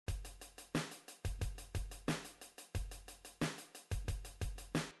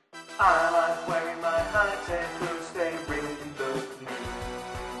I like wearing my high-tech boots, they really look neat.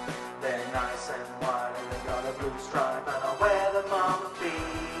 They're nice and wide and they got a blue stripe and I wear them on my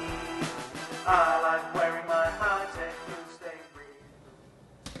feet. I like wearing my high-tech boots, they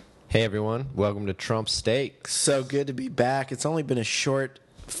really... Hey everyone, welcome to Trump Steaks. So good to be back. It's only been a short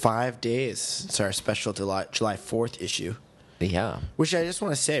 5 days since our special July 4th issue, Yeah, which I just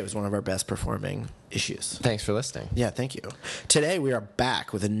want to say was one of our best performing issues. thanks for listening. Yeah, thank you. Today we are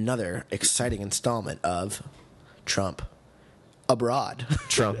back with another exciting installment of Trump Abroad.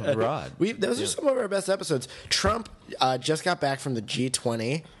 Trump abroad. Those are some of our best episodes. Trump just got back from the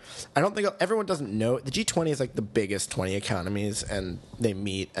G20. I don't think everyone doesn't know the G20 is like the biggest 20 economies, and they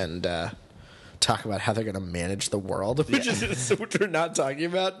meet and talk about how they're going to manage the world, which is which we're not talking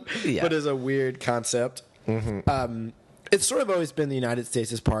about, but is a weird concept. Mm-hmm. It's sort of always been the United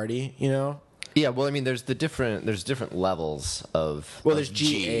States' party, you know. Yeah, well, I mean, there's different levels of. Well, of there's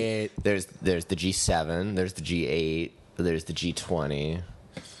G8. There's the G7. There's the G8. There's the G20.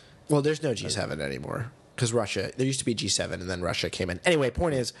 Well, there's no G7 anymore because Russia. There used to be G7, and then Russia came in. Anyway,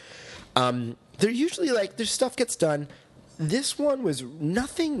 point is, they're usually like their stuff gets done. This one was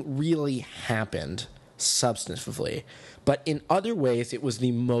nothing really happened substantively, but in other ways, it was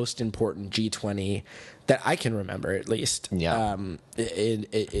the most important G20 that I can remember, at least. Yeah.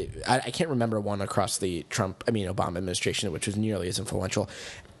 I can't remember one across the Obama administration, which was nearly as influential.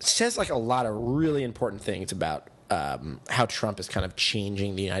 It says like a lot of really important things about how Trump is kind of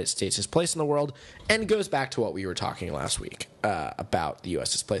changing the United States' place in the world, and goes back to what we were talking last week about the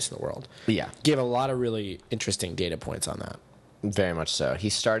U.S.'s place in the world. Yeah. Gave a lot of really interesting data points on that. Very much so. He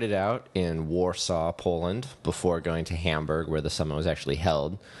started out in Warsaw, Poland, before going to Hamburg, where the summit was actually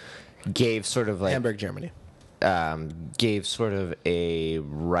held. Gave sort of like Hamburg, Germany. Gave sort of a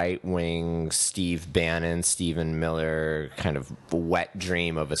right-wing Steve Bannon, Stephen Miller kind of wet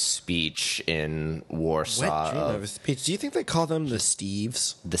dream of a speech in Warsaw. Wet dream of a speech. Do you think they call them the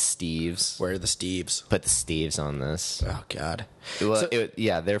Steves? The Steves. Where are the Steves? Put the Steves on this. Oh, God. Well,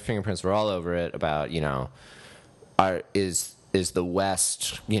 their fingerprints were all over it about, is the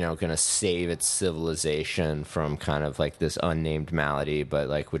West, going to save its civilization from kind of like this unnamed malady, but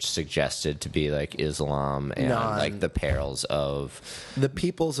like which suggested to be like Islam and like the perils of the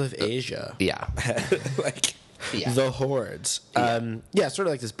peoples of Asia. Yeah. Like the hordes. Sort of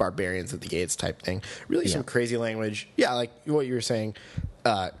like this barbarians at the gates type thing. Really some crazy language. Yeah, like what you were saying.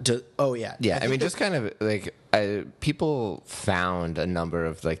 I mean, just kind of like people found a number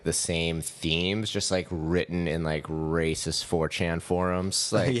of like the same themes, just like written in like racist 4chan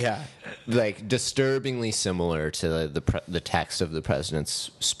forums, like like disturbingly similar to the text of the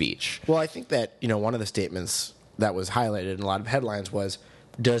president's speech. Well, I think that one of the statements that was highlighted in a lot of headlines was,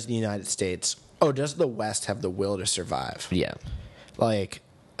 "Does the United States? Does the West have the will to survive?" Yeah, like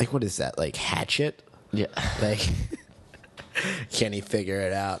what is that? Like Hatchet? Yeah, like. Can he figure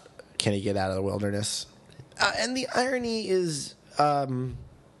it out? Can he get out of the wilderness? And the irony is, so I'm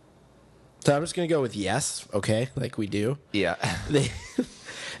just going to go with yes, okay, like we do. Yeah.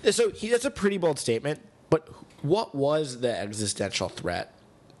 So that's a pretty bold statement, but what was the existential threat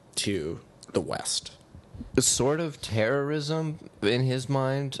to the West? Sort of terrorism in his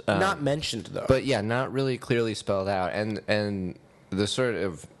mind. Not mentioned, though. But yeah, not really clearly spelled out. And the sort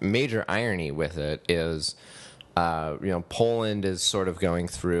of major irony with it is... Poland is sort of going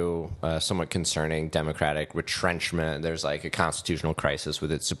through somewhat concerning democratic retrenchment. There's like a constitutional crisis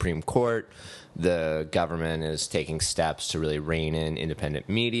with its Supreme Court. The government is taking steps to really rein in independent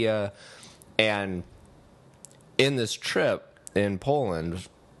media. And in this trip in Poland,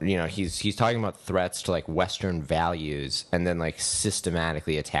 he's talking about threats to like Western values and then like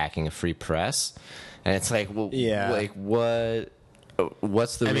systematically attacking a free press. And it's like, well, like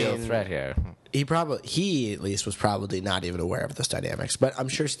what's the real threat here? He at least was probably not even aware of those dynamics, but I'm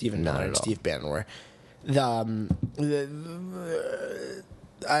sure Stephen Miller and Steve Bannon were.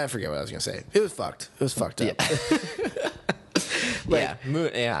 I forget what I was going to say. It was fucked. It was fucked up. Yeah.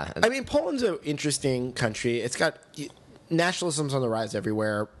 I mean, Poland's an interesting country. It's got nationalism's on the rise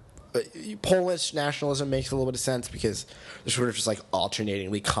everywhere. Polish nationalism makes a little bit of sense because they're sort of just like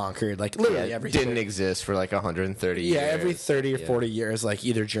alternatingly conquered, like literally everything. Didn't exist for like 130 years. Yeah, every 30 or 40 years, like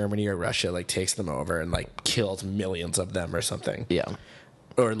either Germany or Russia like takes them over and like kills millions of them or something. Yeah.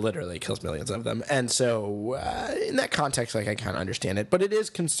 Or literally kills millions of them. And so in that context, like I kind of understand it, but it is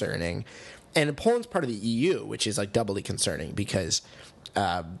concerning. And Poland's part of the EU, which is like doubly concerning because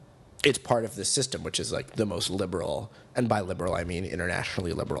it's part of the system, which is like the most liberal, and by liberal I mean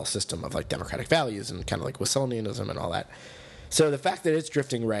internationally liberal system of like democratic values and kind of like Wilsonianism and all that. So the fact that it's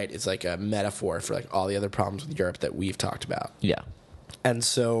drifting right is like a metaphor for like all the other problems with Europe that we've talked about. Yeah. And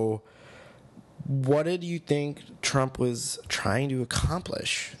so, what did you think Trump was trying to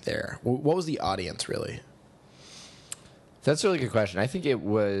accomplish there? What was the audience really? That's a really good question. I think it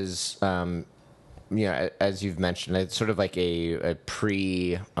was, as you've mentioned, it's sort of like a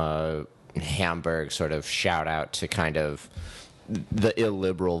pre Hamburg sort of shout out to kind of the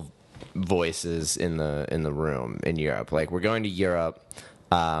illiberal voices in the room in Europe. Like, we're going to Europe,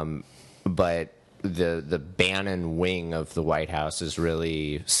 but the Bannon wing of the White House is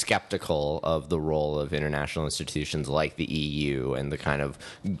really skeptical of the role of international institutions like the EU and the kind of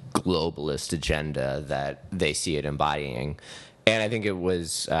globalist agenda that they see it embodying. And I think it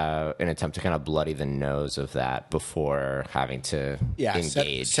was an attempt to kind of bloody the nose of that before having to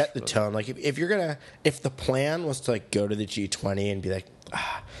engage. Set the tone. Like, if the plan was to like go to the G20 and be like,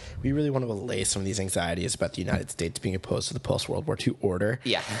 we really want to allay some of these anxieties about the United States being opposed to the post-World War II order.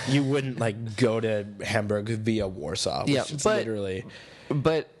 Yeah. You wouldn't like go to Hamburg via Warsaw. Which is literally.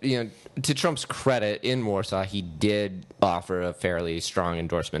 But, to Trump's credit, in Warsaw, he did offer a fairly strong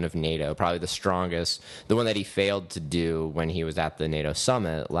endorsement of NATO, probably the strongest, the one that he failed to do when he was at the NATO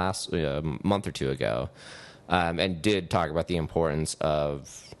summit last month or two ago, and did talk about the importance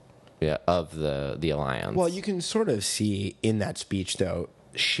of the alliance. Well, you can sort of see in that speech, though,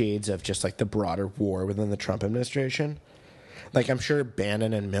 shades of just like the broader war within the Trump administration. Like, I'm sure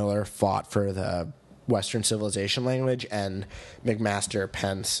Bannon and Miller fought for the Western civilization language, and McMaster,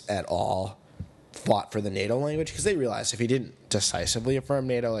 Pence et al. Fought for the NATO language because they realized if he didn't decisively affirm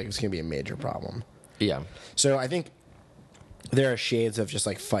NATO, like, it was going to be a major problem. Yeah. So I think there are shades of just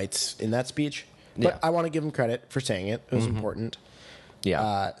like fights in that speech, but I want to give him credit for saying it. It was important.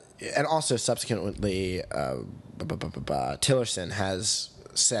 Yeah. And also subsequently, Tillerson has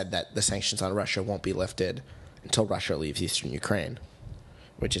said that the sanctions on Russia won't be lifted until Russia leaves eastern Ukraine,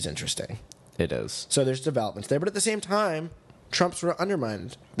 which is interesting. It is. So there's developments there, but at the same time, Trump sort of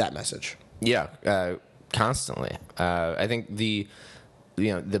undermined that message. Yeah, constantly. I think the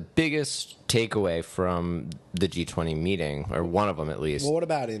biggest takeaway from the G20 meeting, or one of them at least. Well, what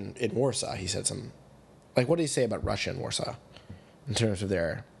about in Warsaw? He said some, like, what did he say about Russia and Warsaw in terms of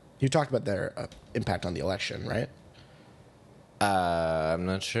their? You talked about their impact on the election, right? I'm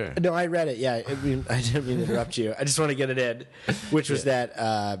not sure. No, I read it. Yeah, I didn't mean to interrupt you. I just want to get it in, which was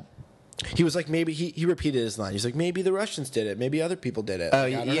that. He was like, maybe he repeated his line. He's like, maybe the Russians did it. Maybe other people did it. Oh,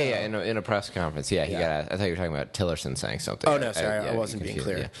 yeah. In a press conference. Yeah, he got. I thought you were talking about Tillerson saying something. Oh no, sorry, I wasn't being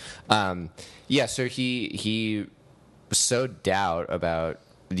clear. Yeah. So he sowed doubt about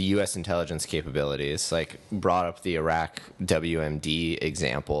the U.S. intelligence capabilities. Like, brought up the Iraq WMD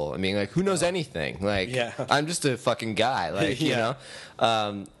example. I mean, like, who knows anything? Like, I'm just a fucking guy. Like, you know,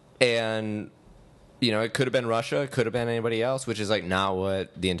 and. It could have been Russia, it could have been anybody else, which is like not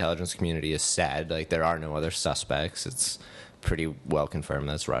what the intelligence community has said. Like, there are no other suspects. It's pretty well confirmed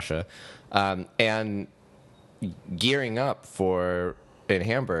that's Russia. And gearing up for, in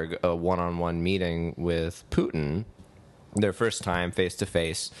Hamburg, a one-on-one meeting with Putin, their first time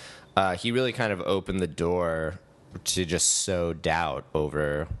face-to-face, he really kind of opened the door to just sow doubt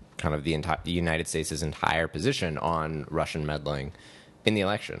over kind of the United States' entire position on Russian meddling in the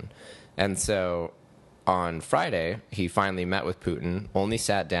election. And so on Friday, he finally met with Putin, only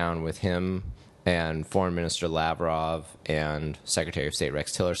sat down with him and Foreign Minister Lavrov and Secretary of State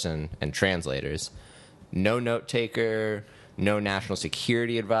Rex Tillerson and translators. No note taker, no national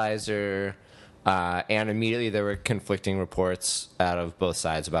security advisor, and immediately there were conflicting reports out of both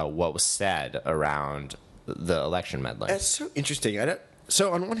sides about what was said around the election meddling. That's so interesting.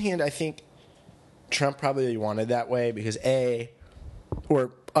 So on one hand, I think Trump probably wanted that way because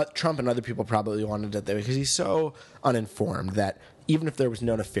Trump and other people probably wanted it that way because he's so uninformed that even if there was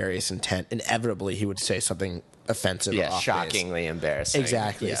no nefarious intent, inevitably he would say something offensive. Yeah, shockingly embarrassing.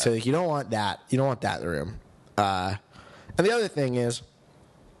 Exactly. Yeah. So you don't want that. You don't want that in the room. And the other thing is,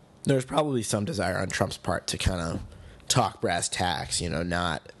 there's probably some desire on Trump's part to kind of talk brass tacks.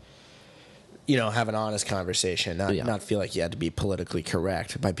 Not. Have an honest conversation, not feel like you had to be politically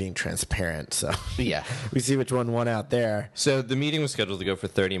correct by being transparent. So we see which one won out there. So the meeting was scheduled to go for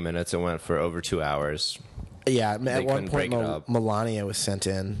 30 minutes. It went for over 2 hours. Yeah, at one point Melania was sent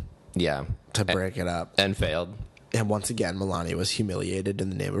in. Yeah, to break it up and failed. And once again, Melania was humiliated in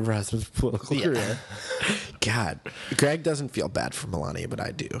the name of her husband's political career. God, Greg doesn't feel bad for Melania, but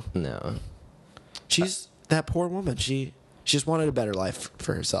I do. No, she's that poor woman. She just wanted a better life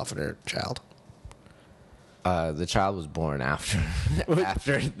for herself and her child. The child was born after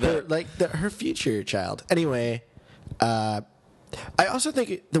her future child. Anyway, I also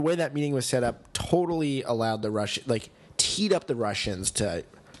think the way that meeting was set up totally allowed the teed up the Russians to.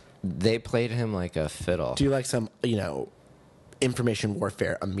 They played him like a fiddle. Do like some information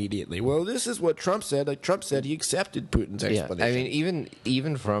warfare immediately. Well, this is what Trump said. Like Trump said, he accepted Putin's explanation. Yeah, I mean,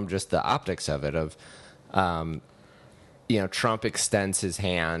 even from just the optics of it, Trump extends his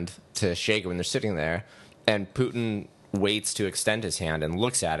hand to shake it when they're sitting there, and Putin waits to extend his hand and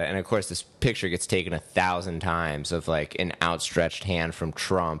looks at it, and of course this picture gets taken 1,000 times of like an outstretched hand from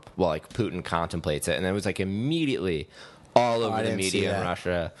Trump while like Putin contemplates it, and it was like immediately all over the media in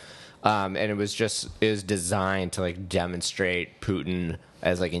Russia. And it was designed to like demonstrate Putin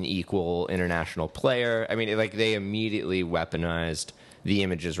as like an equal international player. I mean, they immediately weaponized the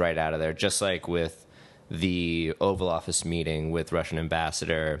images right out of there, just like with the Oval Office meeting with Russian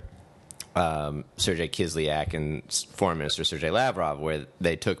ambassador Sergei Kislyak and Foreign Minister Sergei Lavrov, where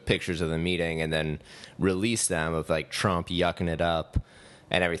they took pictures of the meeting and then released them of like Trump yucking it up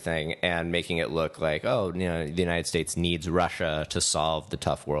and everything, and making it look like, the United States needs Russia to solve the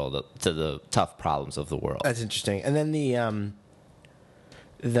tough problems of the world. That's interesting. And then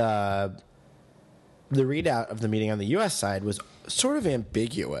the readout of the meeting on the U.S. side was sort of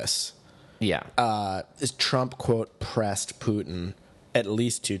ambiguous. Yeah. Is Trump, quote, pressed Putin at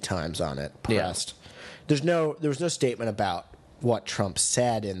least 2 times on it. Pressed. Yeah. There was no statement about what Trump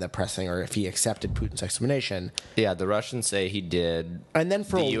said in the pressing or if he accepted Putin's explanation. Yeah, the Russians say he did. And then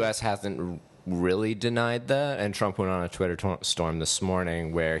the U.S. hasn't really denied that. And Trump went on a Twitter storm this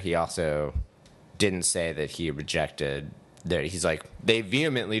morning where he also didn't say that he rejected that. He's like, they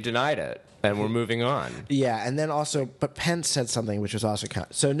vehemently denied it, and we're moving on. Yeah, and then also, but Pence said something which was also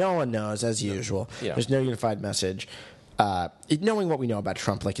so no one knows, as usual. Yeah. There's no unified message. Knowing what we know about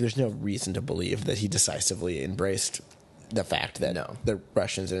Trump, like, there's no reason to believe that he decisively embraced the fact that the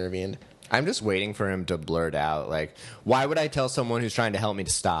Russians intervened. I'm just waiting for him to blurt out, like, why would I tell someone who's trying to help me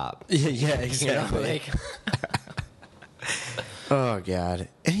to stop? Yeah, exactly. Oh, God.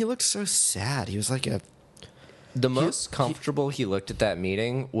 And he looked so sad. He was like the most comfortable he looked at that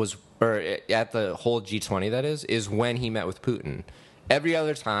meeting was, or at the whole G20, that is when he met with Putin. Every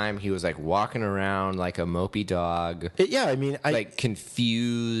other time, he was like walking around like a mopey dog. Like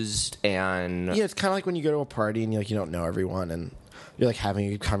confused and it's kind of like when you go to a party and you don't know everyone and you're like having a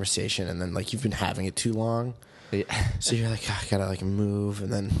good conversation and then like you've been having it too long. Yeah. So you're like, I gotta like move,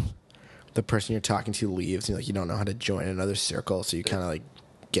 and then the person you're talking to leaves and you don't know how to join another circle, so you kind of like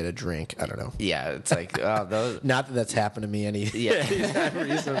get a drink. I don't know. Yeah, it's like not that that's happened to me anytime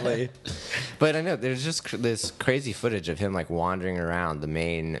recently. But I know there's just this crazy footage of him like wandering around the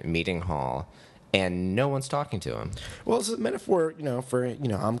main meeting hall, and no one's talking to him. Well, it's a metaphor, for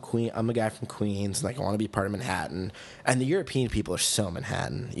I'm a guy from Queens, and like I want to be part of Manhattan, and the European people are so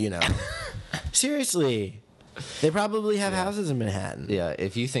Manhattan, Seriously. They probably have houses in Manhattan. Yeah,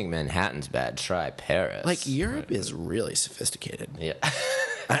 if you think Manhattan's bad, try Paris. Like, Europe is really sophisticated. Yeah.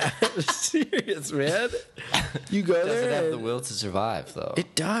 I'm serious, man. You go there. It doesn't have the will to survive, though.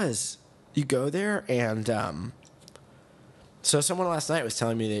 It does. You go there, and so someone last night was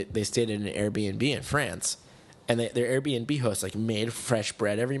telling me they stayed in an Airbnb in France, and their Airbnb host like made fresh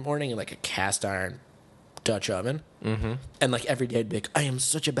bread every morning in like a cast iron Dutch oven. Mm-hmm. And like every day I'd be like, I am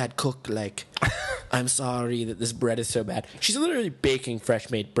such a bad cook, like I'm sorry that this bread is so bad. She's literally baking fresh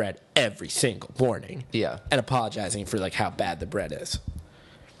made bread every single morning. Yeah. And apologizing for like how bad the bread is.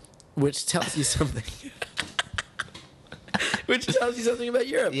 Which tells you something. Which tells you something about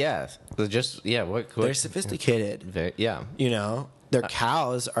Europe. Yeah. They're sophisticated. Their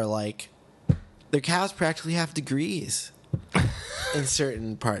cows are like, their cows practically have degrees in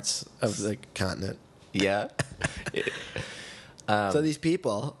certain parts of the continent. Yeah. So these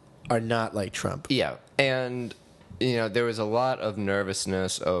people are not like Trump. Yeah. And, there was a lot of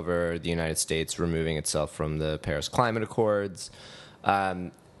nervousness over the United States removing itself from the Paris Climate Accords.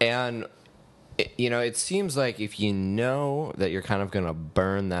 And, it seems like if you know that you're kind of going to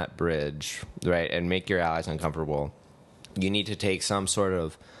burn that bridge, right, and make your allies uncomfortable, you need to take some sort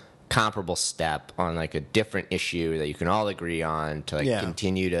of comparable step on, like, a different issue that you can all agree on to, like,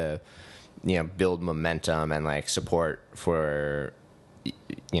 continue to, build momentum and, like, support for,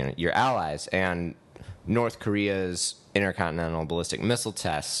 your allies. And North Korea's intercontinental ballistic missile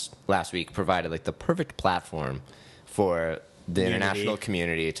tests last week provided, like, the perfect platform for the international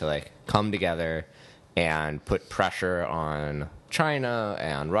community to like come together and put pressure on China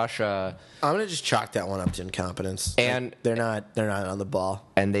and Russia. I'm gonna just chalk that one up to incompetence. And they're not on the ball.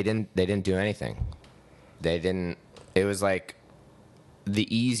 And they didn't do anything. It was like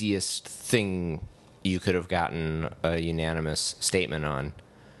the easiest thing you could have gotten a unanimous statement on.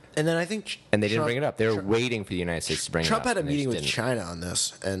 And then I think and they didn't bring it up. They were waiting for the United States to bring it up. Trump had a meeting with China on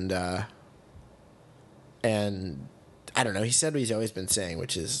this, and I don't know. He said what he's always been saying,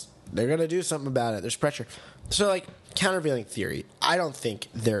 which is they're going to do something about it. There's pressure. So, like, countervailing theory, I don't think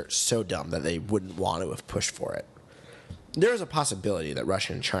they're so dumb that they wouldn't want to have pushed for it. There is a possibility that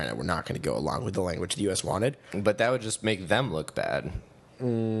Russia and China were not going to go along with the language the U.S. wanted. But that would just make them look bad.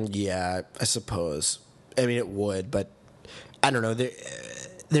 Yeah, I suppose. I mean, it would, but I don't know.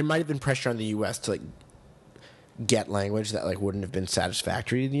 There might have been pressure on the U.S. to, like, get language that, like, wouldn't have been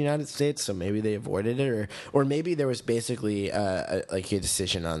satisfactory to the United States, so maybe they avoided it, or maybe there was basically a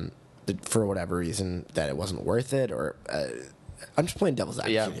decision on for whatever reason that it wasn't worth it, or I'm just playing devil's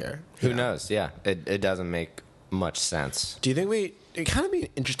advocate here. Who knows? Yeah, it doesn't make much sense. Do you think it kind of be an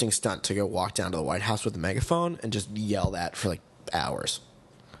interesting stunt to go walk down to the White House with a megaphone and just yell that for like hours?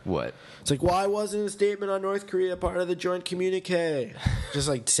 What? It's like, why wasn't a statement on North Korea part of the joint communique? Just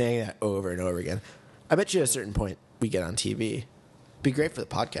like saying that over and over again. I bet you at a certain point we get on TV. Be great for the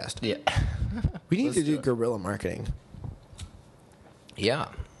podcast. Yeah. We need to do guerrilla marketing. Yeah.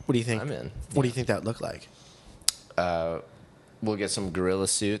 What do you think? I'm in. What do you think that would look like? We'll get some gorilla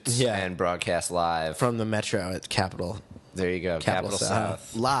suits and broadcast live. From the Metro at Capitol. There you go. Capitol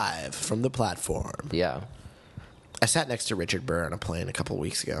South. Live from the platform. Yeah. I sat next to Richard Burr on a plane a couple of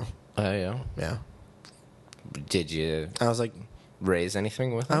weeks ago. Oh, yeah? Yeah. Did you I was like, raise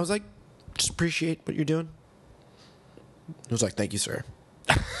anything with him? I was like, just appreciate what you're doing. He was like, thank you, sir.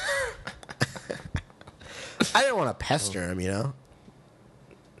 I didn't want to pester him, you know?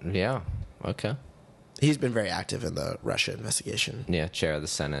 Yeah. Okay. He's been very active in the Russia investigation. Yeah, chair of the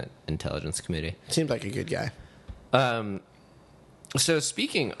Senate Intelligence Committee. Seems like a good guy. So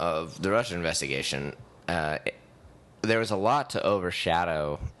speaking of the Russia investigation, there was a lot to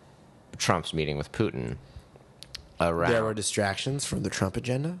overshadow Trump's meeting with Putin. There were distractions from the Trump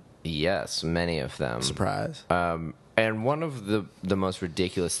agenda? Yes, many of them. Surprise. And one of the most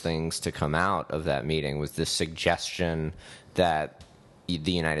ridiculous things to come out of that meeting was this suggestion that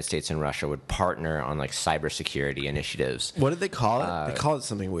the United States and Russia would partner on like cybersecurity initiatives. What did they call it? They call it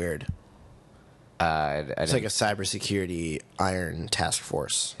something weird. It's like a cybersecurity iron task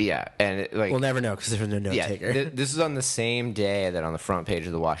force. Yeah, and we'll never know because there's no note taker. This is on the same day that on the front page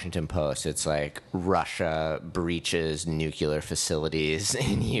of the Washington Post, it's like Russia breaches nuclear facilities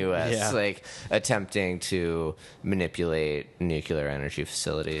in U.S., like attempting to manipulate nuclear energy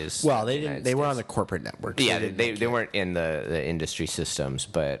facilities. Well, they didn't. They were on the corporate network. So they weren't in the industry systems,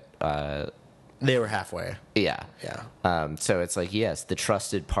 but they were halfway. Yeah, yeah. So it's like, yes, the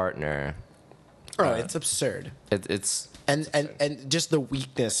trusted partner. Oh, it's absurd. It's and just the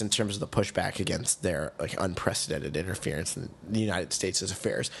weakness in terms of the pushback against their like unprecedented interference in the United States'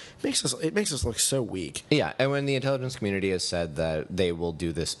 affairs makes us look so weak. Yeah, and when the intelligence community has said that they will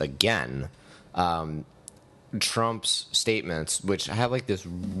do this again, Trump's statements, which have like this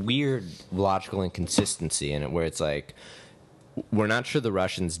weird logical inconsistency in it, where it's like, we're not sure the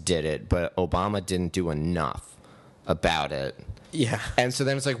Russians did it, but Obama didn't do enough about it. Yeah. And so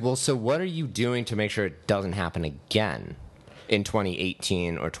then it's like, well, so what are you doing to make sure it doesn't happen again in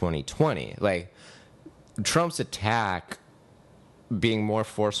 2018 or 2020? Like, Trump's attack being more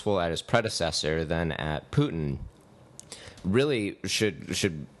forceful at his predecessor than at Putin really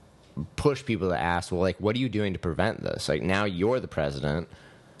should push people to ask, well, like, what are you doing to prevent this? Like, now you're the president,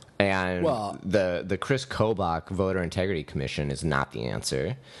 and the Chris Kobach Voter Integrity Commission is not the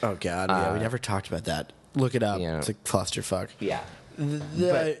answer. Oh, God. Yeah, we never talked about that. Look it up. You know, it's like clusterfuck. Yeah.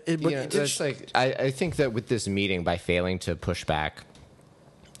 It's like I think that with this meeting, by failing to push back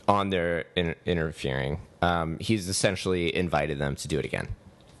on their interfering, he's essentially invited them to do it again.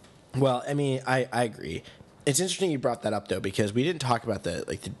 Well, I mean, I agree. It's interesting you brought that up though, because we didn't talk about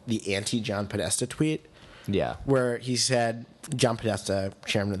the anti John Podesta tweet. Yeah, where he said John Podesta,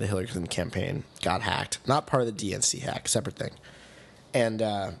 chairman of the Hillary Clinton campaign, got hacked. Not part of the DNC hack, separate thing. And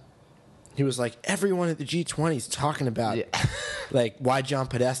he was like, everyone at the G20 is talking about like why John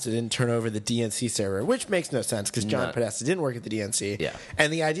Podesta didn't turn over the DNC server, which makes no sense because John Podesta didn't work at the DNC. Yeah.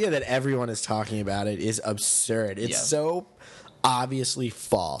 And the idea that everyone is talking about it is absurd. It's so obviously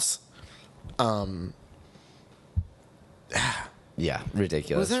false. Yeah,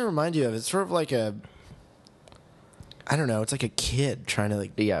 ridiculous. What does that remind you of? It's sort of like I don't know. It's like a kid trying to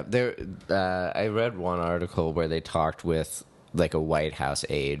like. Yeah, I read one article where they talked with like a White House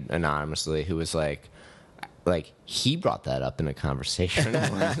aide anonymously who was like he brought that up in a conversation.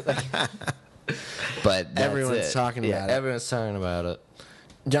 But everyone's talking about it. Everyone's talking about it.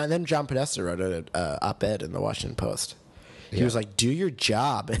 Then John Podesta wrote an op-ed in the Washington Post. He was like, "Do your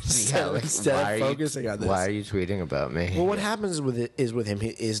job instead of focusing on this." Why are you tweeting about me? Well, what happens with him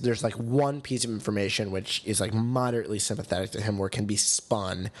is there's like one piece of information which is like moderately sympathetic to him, where it can be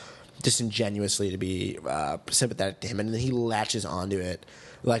spun disingenuously to be sympathetic to him, and then he latches onto it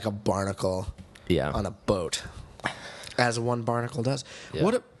like a barnacle on a boat, as one barnacle does. Yeah.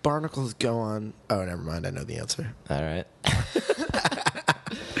 What do barnacles go on? Oh, never mind. I know the answer. All right.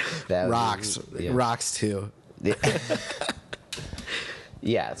 Rocks. Rocks, too.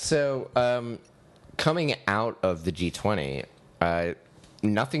 Yeah, so coming out of the G20,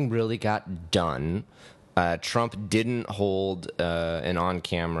 nothing really got done. Trump didn't hold an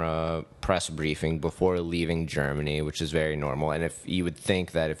on-camera press briefing before leaving Germany, which is very normal. And if you would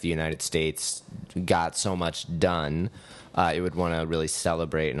think that if the United States got so much done, it would want to really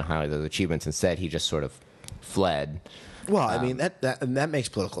celebrate and highlight those achievements. Instead, he just sort of fled. Well, I mean, that makes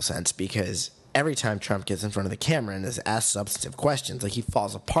political sense because every time Trump gets in front of the camera and is asked substantive questions, like he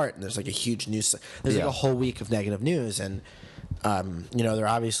falls apart and there's like a huge news. There's like a whole week of negative news, and they're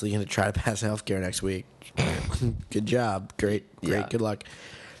obviously going to try to pass healthcare next week. Good job, great, good luck.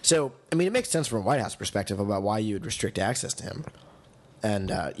 So, I mean, it makes sense from a White House perspective about why you would restrict access to him,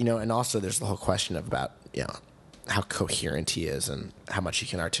 and and also there's the whole question about how coherent he is and how much he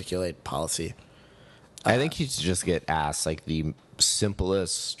can articulate policy. I think he should just get asked like the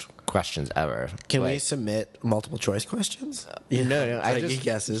simplest questions ever. Can we submit multiple choice questions? No. I just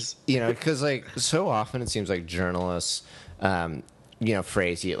guesses. Because like so often it seems like journalists,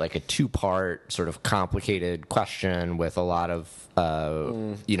 phrase it like a two-part sort of complicated question with a lot of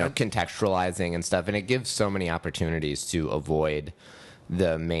contextualizing and stuff, and it gives so many opportunities to avoid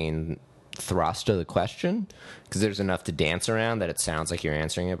the main thrust of the question because there's enough to dance around that it sounds like you're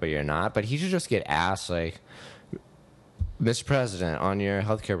answering it, but you're not. But he should just get asked like, Mr. President, on your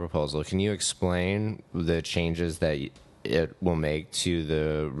healthcare proposal, can you explain the changes that it will make to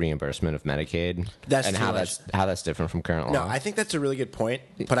the reimbursement of Medicaid and how that's different from current law? No, I think that's a really good point,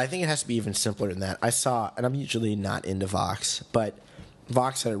 but I think it has to be even simpler than that. I saw, and I'm usually not into Vox, but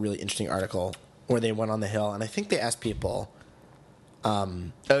Vox had a really interesting article where they went on the Hill, and I think they asked people.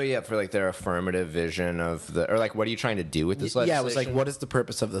 For like their affirmative vision of or like, what are you trying to do with this legislation? Yeah, it was like, what is the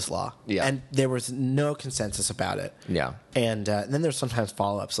purpose of this law? Yeah. And there was no consensus about it. Yeah. And then there's sometimes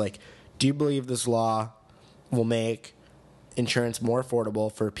follow-ups like, do you believe this law will make insurance more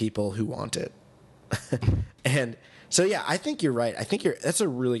affordable for people who want it? And so, yeah, I think you're right. That's a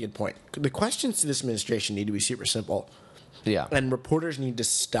really good point. The questions to this administration need to be super simple. Yeah. And reporters need to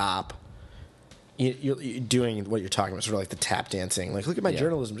stop you're doing what you're talking about, sort of like the tap dancing. Like, look at my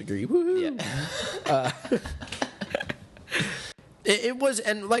journalism degree. Woohoo! Yeah. It was,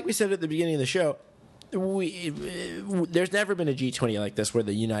 and like we said at the beginning of the show, there's never been a G20 like this where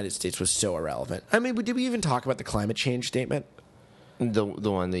the United States was so irrelevant. I mean, did we even talk about the climate change statement? The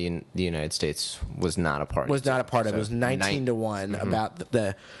one the United States was not a part of. It was 19-1 about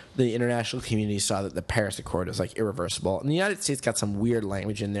the international community saw that the Paris Accord was like irreversible. And the United States got some weird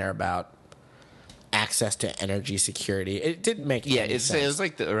language in there about access to energy security. It didn't make any sense. It was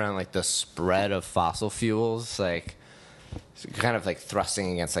like around like the spread of fossil fuels, like kind of like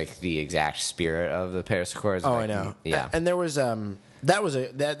thrusting against like the exact spirit of the Paris Accords. Oh, like, I know. Yeah, and there was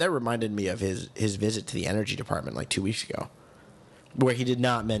that reminded me of his visit to the Energy Department like 2 weeks ago, where he did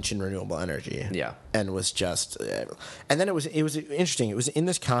not mention renewable energy. Yeah, and was just, and then it was interesting. It was in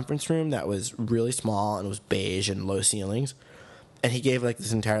this conference room that was really small and it was beige and low ceilings, and he gave like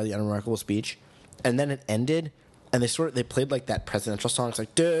this entirely unremarkable speech. And then it ended, and they played like that presidential song. It's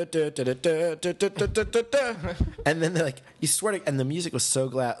like da da da da da da da da da da, and then they're like, you swear to, and the music was so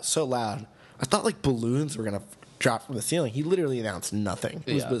loud. I thought like balloons were gonna drop from the ceiling. He literally announced nothing.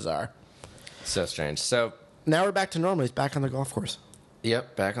 It was bizarre. So strange. So now we're back to normal. He's back on the golf course.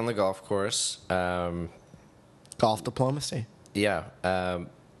 Yep, back on the golf course. Golf diplomacy. Yeah,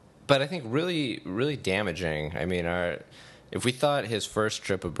 but I think really, really damaging. I mean, if we thought his first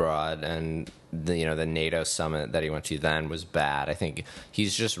trip abroad and the NATO summit that he went to then was bad, I think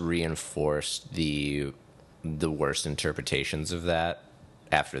he's just reinforced the worst interpretations of that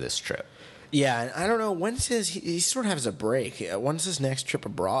after this trip. Yeah, and I don't know, he sort of has a break. When's his next trip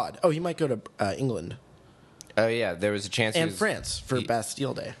abroad? Oh, he might go to England. Oh yeah, there was a chance. And France for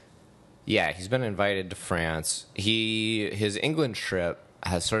Bastille Day. Yeah, he's been invited to France. His England trip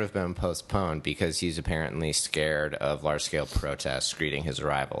has sort of been postponed because he's apparently scared of large-scale protests greeting his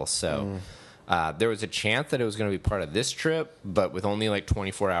arrival. So there was a chance that it was going to be part of this trip, but with only like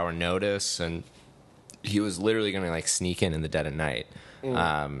 24-hour notice, and he was literally going to like sneak in the dead of night.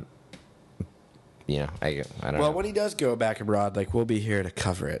 I don't know. Well, when he does go back abroad, like, we'll be here to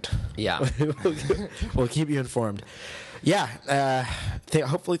cover it. Yeah. We'll keep you informed. Yeah.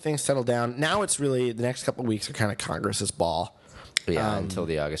 Hopefully things settle down. Now it's really, the next couple of weeks are kind of Congress's ball. Until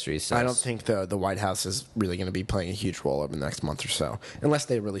the August recess. I don't think the White House is really going to be playing a huge role over the next month or so, unless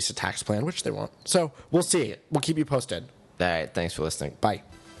they release a tax plan, which they won't. So we'll see. We'll keep you posted. All right. Thanks for listening. Bye.